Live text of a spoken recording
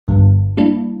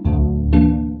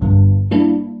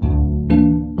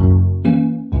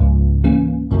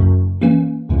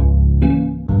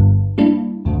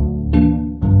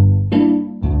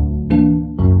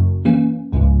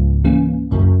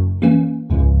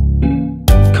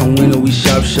we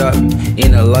shop,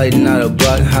 in a light, not a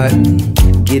block hot.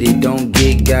 Get it, don't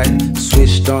get got,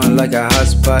 switched on like a hot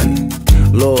spot.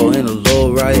 Low in a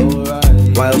low ride,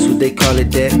 why else would they call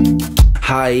it that?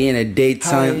 High in the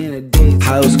daytime,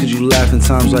 how else could you laugh in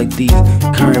times like these?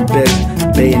 Current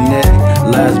best, bayonet,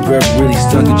 last breath really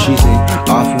stuck in treason.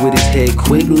 Off with his head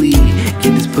quickly,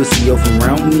 get this pussy off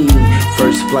around me.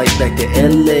 First flight back to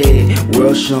LA,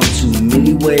 world shown too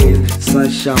many ways.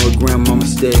 Sunshine where grandmama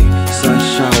stay,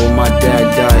 sunshine where my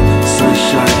dad died.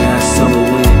 Sunshine in that summer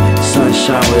wind,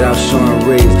 sunshine without showing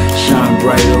rays. Shine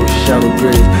bright over shallow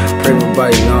graves, pray my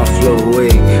body don't float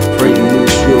away. Pray the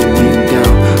moves will weave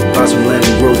down, buy some land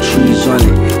and grow trees on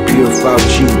it. Purify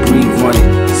what you breathe on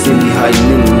it, see me hiding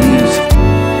in the leaves.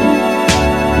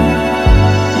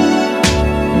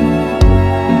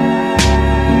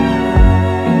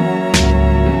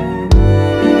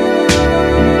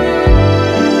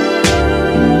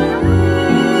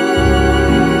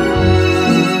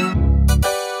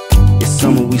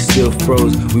 Summer we still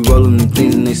froze, we rollin' them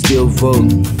things and they still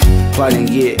vote. Plotting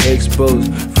get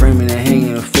exposed, framing and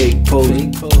hanging a fake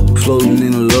pose. Floating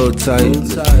in a low tide,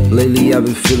 lately I've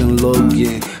been feeling low,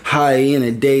 getting high in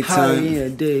the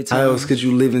daytime. How else could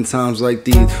you live in times like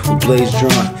these, with blades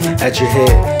drawn at your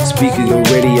head? Speaker go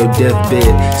radio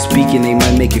deathbed, speaking they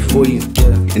might make it for you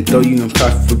and throw you in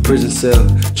profit for prison cell.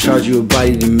 Charge you a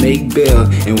body to make bail,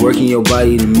 and working your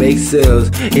body to make sales.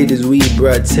 Hit this weed,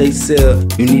 bruh, take sale.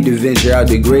 You need to venture out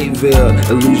the great veil.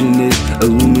 Illusion is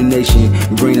illumination,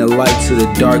 bring the light to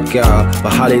the dark hour.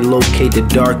 But how they locate the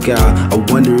dark hour, I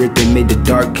wonder if they made the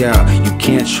dark out. You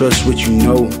can't trust what you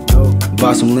know,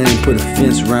 buy some land and put a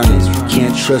fence around it. You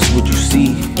can't trust what you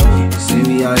see, see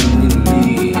me out in the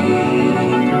league.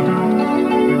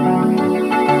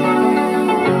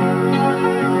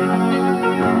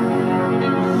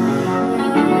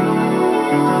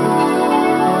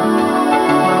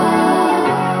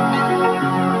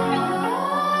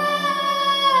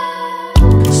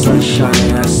 Sunshine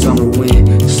in that summer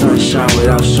wind, sunshine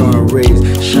without showing rays.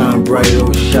 Shine bright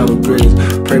over shallow graves,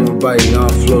 pray my body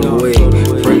don't float away.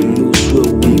 Pray the moves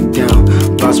will weave down,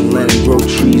 buy some land and grow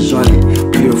trees on it.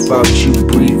 Purify what you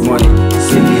breathe on it,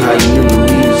 see me hiding in the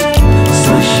leaves.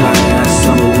 Sunshine in that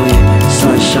summer wind,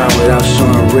 sunshine without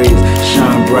showing rays.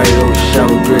 Shine bright over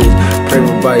shallow graves, pray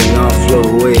my body don't float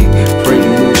away. Pray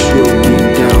the